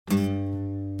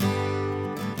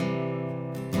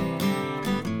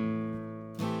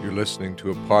You're listening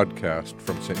to a podcast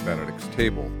from St. Benedict's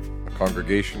Table, a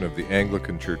congregation of the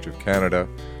Anglican Church of Canada,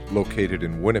 located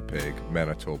in Winnipeg,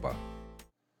 Manitoba.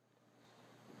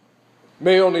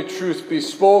 May only truth be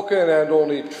spoken and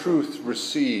only truth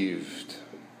received.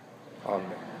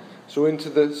 Amen. So into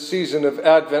the season of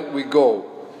Advent we go.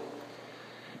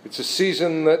 It's a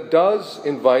season that does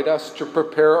invite us to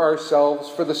prepare ourselves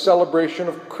for the celebration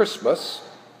of Christmas,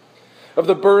 of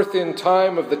the birth in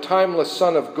time of the timeless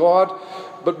Son of God.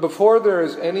 But before there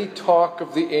is any talk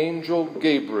of the angel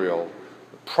Gabriel,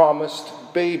 the promised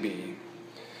baby,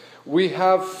 we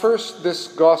have first this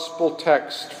gospel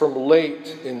text from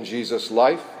late in Jesus'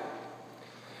 life,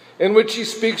 in which he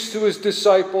speaks to his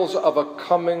disciples of a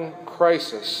coming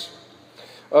crisis,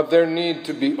 of their need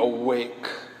to be awake,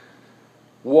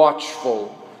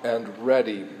 watchful, and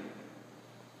ready.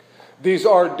 These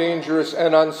are dangerous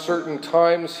and uncertain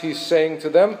times, he's saying to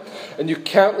them, and you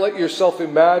can't let yourself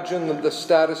imagine that the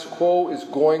status quo is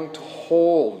going to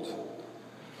hold.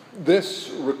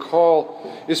 This,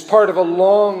 recall, is part of a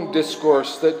long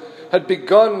discourse that had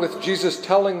begun with Jesus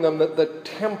telling them that the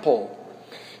temple,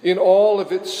 in all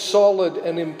of its solid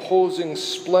and imposing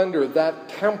splendor, that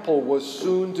temple was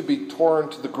soon to be torn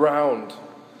to the ground.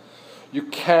 You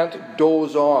can't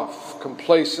doze off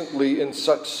complacently in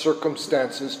such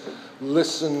circumstances.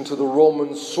 Listen to the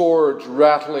Roman swords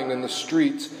rattling in the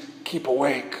streets. Keep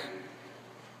awake.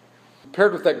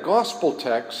 Paired with that gospel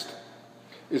text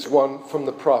is one from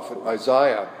the prophet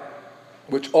Isaiah,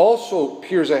 which also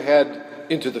peers ahead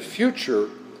into the future.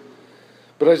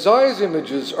 But Isaiah's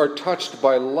images are touched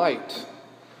by light,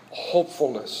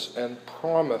 hopefulness, and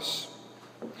promise.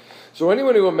 So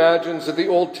anyone who imagines that the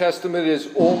Old Testament is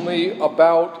only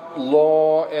about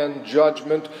law and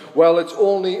judgment, well, it's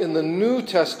only in the New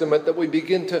Testament that we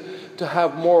begin to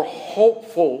have more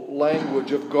hopeful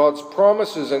language of God's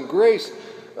promises and grace.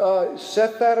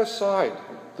 Set that aside.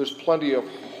 There's plenty of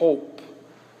hope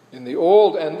in the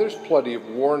Old, and there's plenty of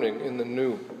warning in the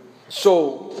New.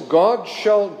 So, God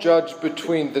shall judge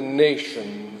between the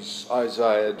nations,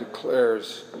 Isaiah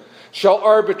declares, shall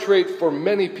arbitrate for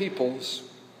many peoples.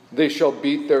 They shall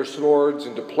beat their swords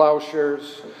into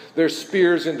plowshares, their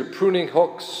spears into pruning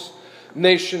hooks.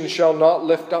 Nation shall not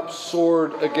lift up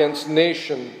sword against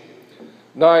nation,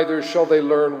 neither shall they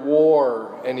learn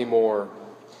war anymore.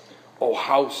 O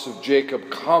house of Jacob,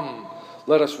 come,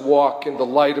 let us walk in the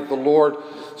light of the Lord.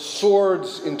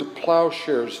 Swords into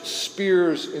plowshares,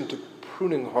 spears into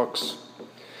pruning hooks.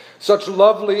 Such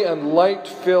lovely and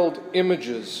light-filled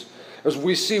images as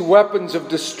we see weapons of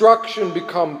destruction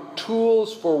become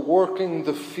tools for working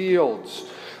the fields,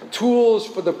 tools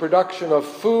for the production of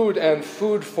food and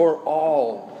food for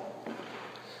all.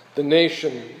 The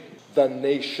nations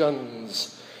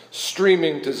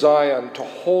streaming to Zion, to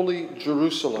holy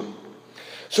Jerusalem,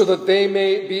 so that they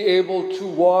may be able to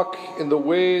walk in the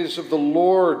ways of the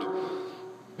Lord.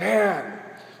 Man,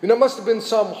 it must have been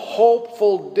some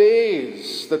hopeful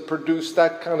days that produced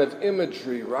that kind of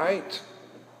imagery, right?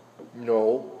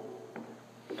 No,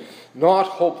 not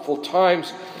hopeful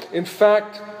times. In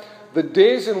fact, the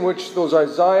days in which those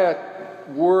Isaiah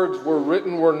words were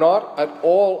written were not at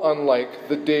all unlike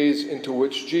the days into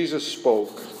which Jesus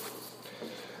spoke.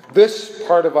 This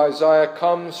part of Isaiah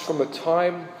comes from a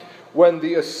time when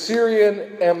the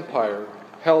Assyrian Empire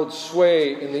held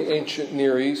sway in the ancient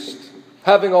Near East,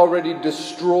 having already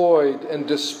destroyed and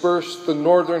dispersed the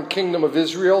northern kingdom of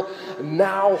Israel,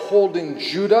 now holding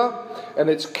Judah and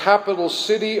its capital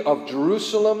city of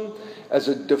Jerusalem as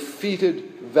a defeated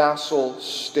vassal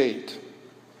state.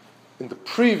 In the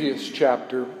previous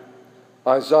chapter,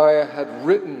 Isaiah had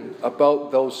written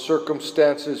about those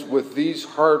circumstances with these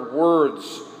hard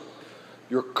words: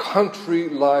 your country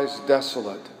lies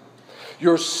desolate.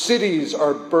 Your cities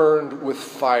are burned with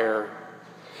fire.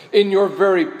 In your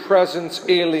very presence,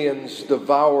 aliens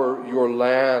devour your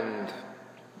land.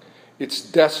 It's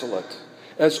desolate,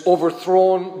 as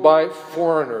overthrown by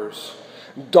foreigners.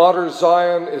 Daughter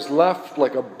Zion is left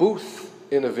like a booth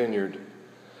in a vineyard,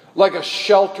 like a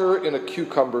shelter in a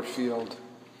cucumber field,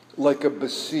 like a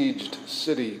besieged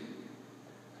city.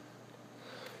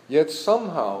 Yet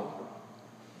somehow,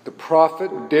 the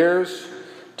prophet dares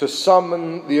to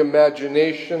summon the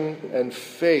imagination and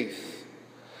faith,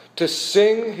 to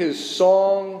sing his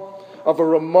song of a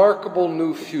remarkable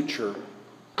new future,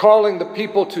 calling the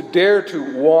people to dare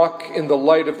to walk in the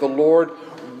light of the Lord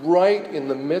right in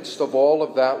the midst of all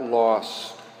of that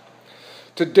loss.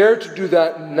 To dare to do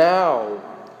that now,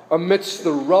 amidst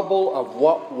the rubble of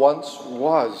what once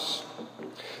was.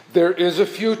 There is a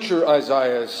future,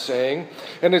 Isaiah is saying,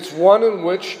 and it's one in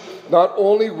which not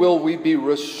only will we be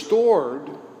restored,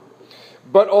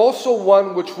 but also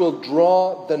one which will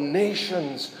draw the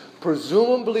nations,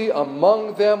 presumably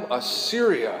among them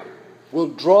Assyria, will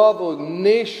draw those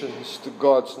nations to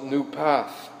God's new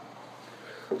path.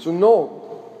 So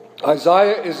no,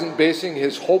 Isaiah isn't basing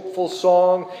his hopeful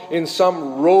song in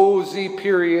some rosy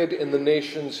period in the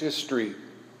nation's history.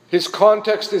 His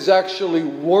context is actually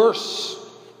worse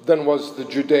than was the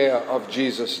Judea of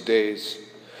Jesus' days.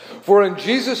 For in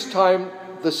Jesus' time,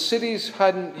 the cities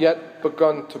hadn't yet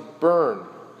begun to burn.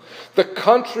 The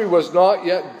country was not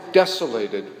yet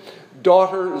desolated.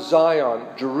 Daughter Zion,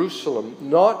 Jerusalem,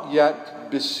 not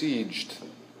yet besieged.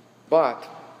 But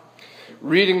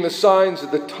reading the signs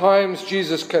of the times,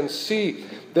 Jesus can see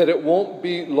that it won't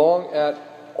be long at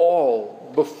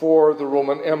all before the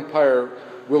Roman Empire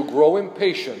will grow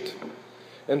impatient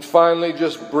and finally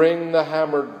just bring the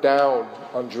hammer down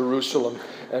on Jerusalem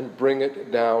and bring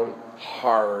it down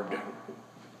hard.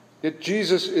 Yet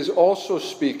Jesus is also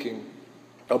speaking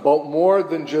about more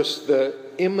than just the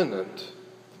imminent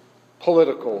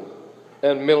political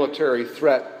and military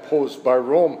threat posed by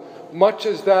Rome, much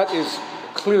as that is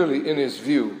clearly in his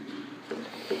view.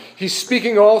 He's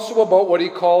speaking also about what he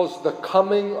calls the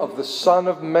coming of the Son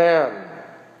of Man,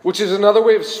 which is another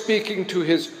way of speaking to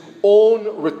his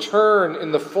own return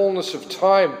in the fullness of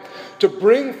time, to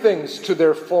bring things to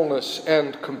their fullness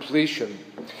and completion.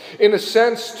 In a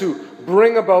sense, to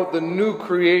bring about the new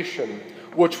creation,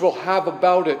 which will have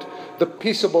about it the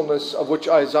peaceableness of which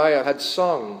Isaiah had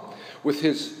sung, with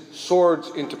his swords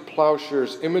into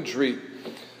plowshares imagery,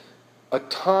 a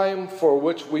time for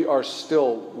which we are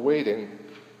still waiting.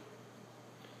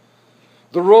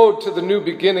 The road to the new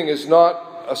beginning is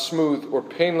not a smooth or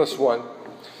painless one,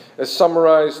 as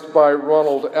summarized by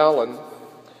Ronald Allen.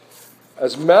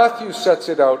 As Matthew sets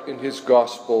it out in his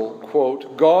gospel,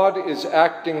 quote, God is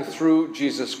acting through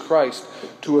Jesus Christ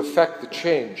to effect the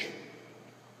change.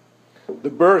 The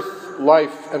birth,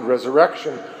 life, and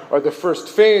resurrection are the first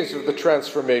phase of the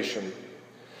transformation,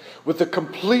 with the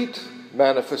complete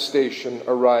manifestation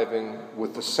arriving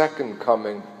with the second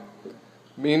coming.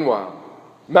 Meanwhile,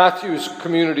 Matthew's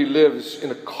community lives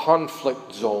in a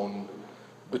conflict zone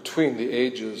between the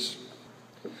ages.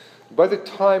 By the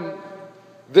time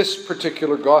this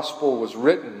particular gospel was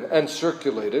written and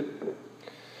circulated,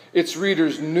 its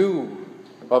readers knew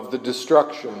of the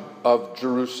destruction of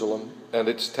Jerusalem and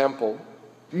its temple.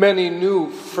 Many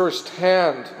knew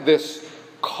firsthand this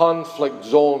conflict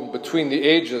zone between the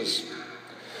ages.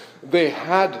 They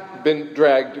had been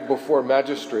dragged before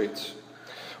magistrates,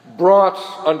 brought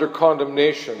under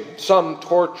condemnation, some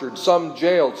tortured, some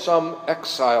jailed, some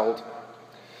exiled,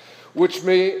 which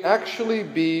may actually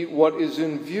be what is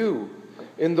in view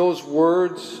in those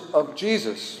words of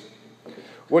Jesus,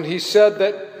 when he said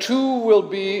that 2 will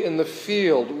be in the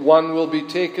field, 1 will be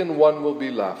taken, 1 will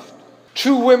be left.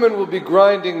 2 women will be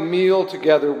grinding meal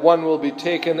together, 1 will be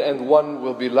taken and 1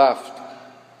 will be left.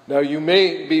 Now you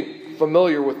may be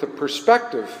familiar with the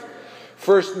perspective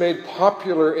first made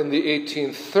popular in the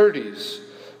 1830s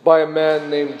by a man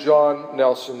named John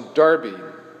Nelson Darby.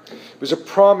 He was a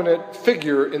prominent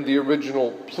figure in the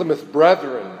original Plymouth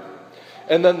Brethren,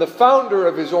 and then the founder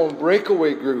of his own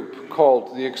breakaway group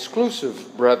called the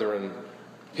Exclusive Brethren.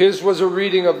 His was a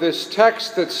reading of this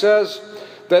text that says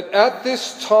that at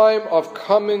this time of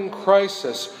coming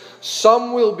crisis,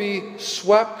 some will be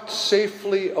swept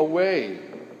safely away,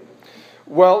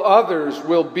 while others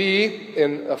will be,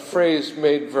 in a phrase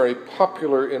made very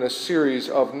popular in a series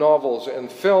of novels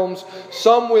and films,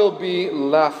 some will be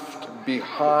left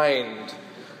behind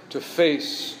to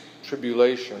face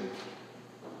tribulation.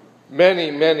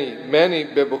 Many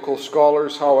biblical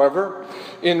scholars, however,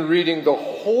 in reading the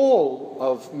whole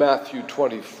of Matthew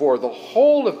 24, the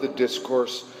whole of the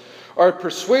discourse, are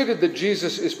persuaded that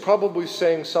Jesus is probably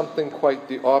saying something quite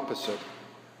the opposite.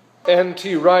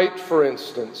 N.T. Wright, for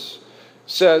instance,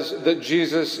 says that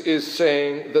Jesus is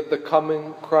saying that the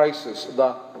coming crisis,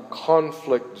 the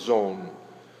conflict zone,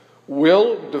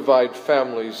 will divide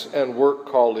families and work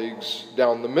colleagues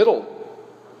down the middle.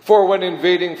 For when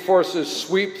invading forces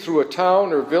sweep through a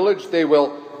town or village, they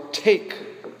will take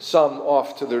some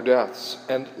off to their deaths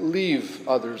and leave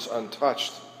others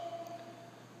untouched.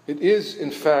 It is,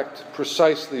 in fact,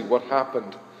 precisely what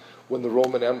happened when the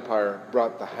Roman Empire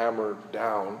brought the hammer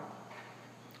down.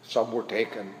 Some were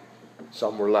taken,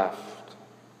 some were left.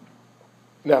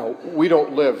 Now, we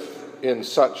don't live in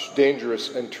such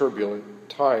dangerous and turbulent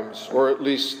times, or at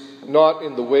least not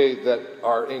in the way that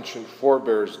our ancient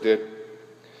forebears did.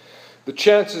 The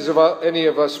chances of any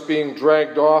of us being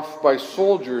dragged off by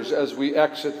soldiers as we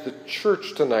exit the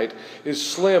church tonight is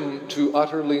slim to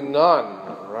utterly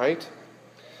none, right?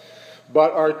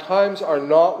 But our times are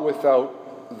not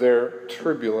without their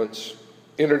turbulence,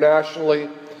 internationally,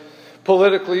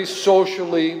 politically,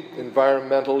 socially,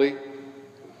 environmentally.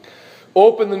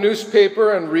 Open the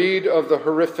newspaper and read of the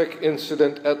horrific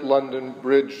incident at London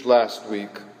Bridge last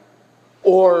week,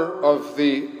 or of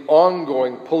the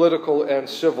ongoing political and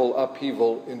civil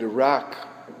upheaval in Iraq.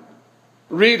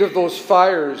 Read of those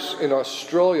fires in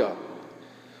Australia,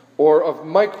 or of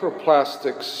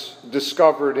microplastics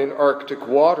discovered in Arctic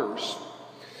waters,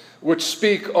 which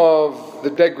speak of the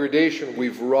degradation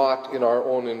we've wrought in our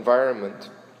own environment.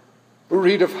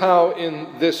 Read of how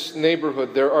in this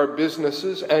neighborhood there are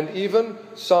businesses and even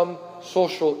some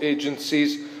social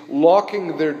agencies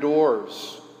locking their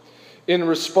doors in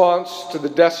response to the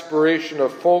desperation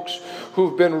of folks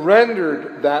who've been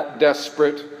rendered that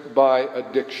desperate by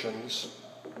addictions.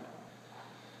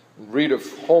 Read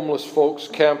of homeless folks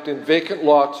camped in vacant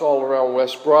lots all around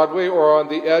West Broadway or on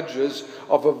the edges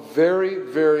of a very,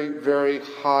 very, very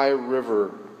high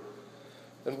river.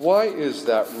 And why is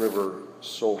that river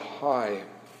so high?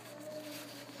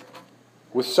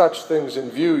 With such things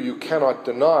in view, you cannot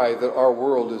deny that our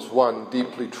world is one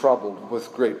deeply troubled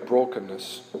with great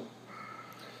brokenness.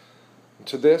 And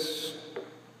to this,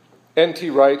 N.T.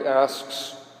 Wright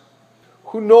asks,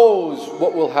 who knows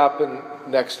what will happen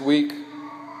next week,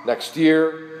 next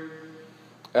year?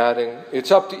 Adding,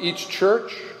 it's up to each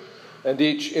church and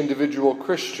each individual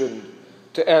Christian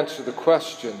to answer the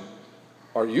question,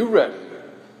 are you ready?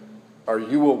 Are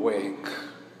you awake?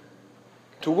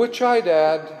 To which I'd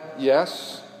add,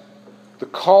 yes, the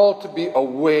call to be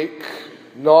awake,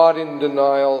 not in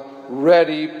denial,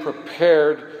 ready,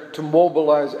 prepared to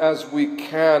mobilize as we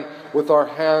can with our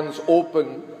hands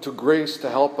open to grace to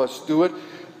help us do it.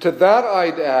 To that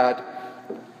I'd add,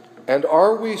 and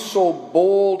are we so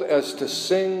bold as to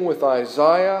sing with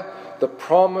Isaiah the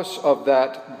promise of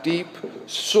that deep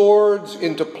swords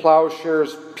into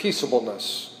plowshares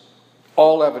peaceableness?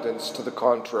 All evidence to the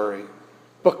contrary.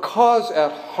 Because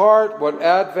at heart what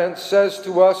Advent says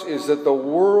to us is that the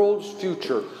world's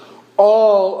future,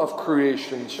 all of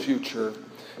creation's future,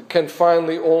 can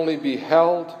finally only be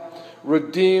held,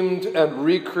 redeemed, and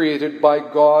recreated by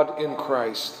God in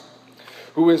Christ,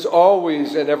 who is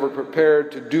always and ever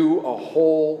prepared to do a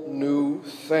whole new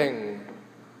thing.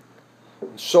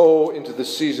 And so into the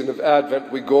season of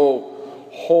Advent we go,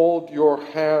 hold your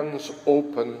hands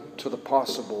open to the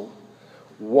possible.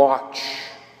 Watch,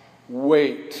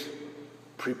 wait,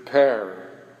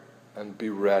 prepare, and be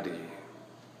ready.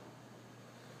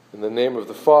 In the name of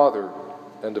the Father,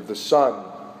 and of the Son,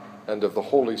 and of the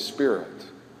Holy Spirit.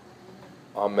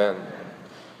 Amen.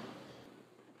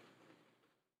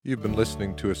 You've been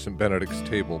listening to a St. Benedict's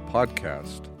Table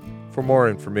podcast. For more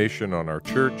information on our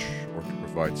church or to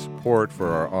provide support for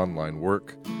our online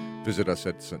work, visit us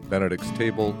at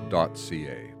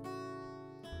stbenedictstable.ca.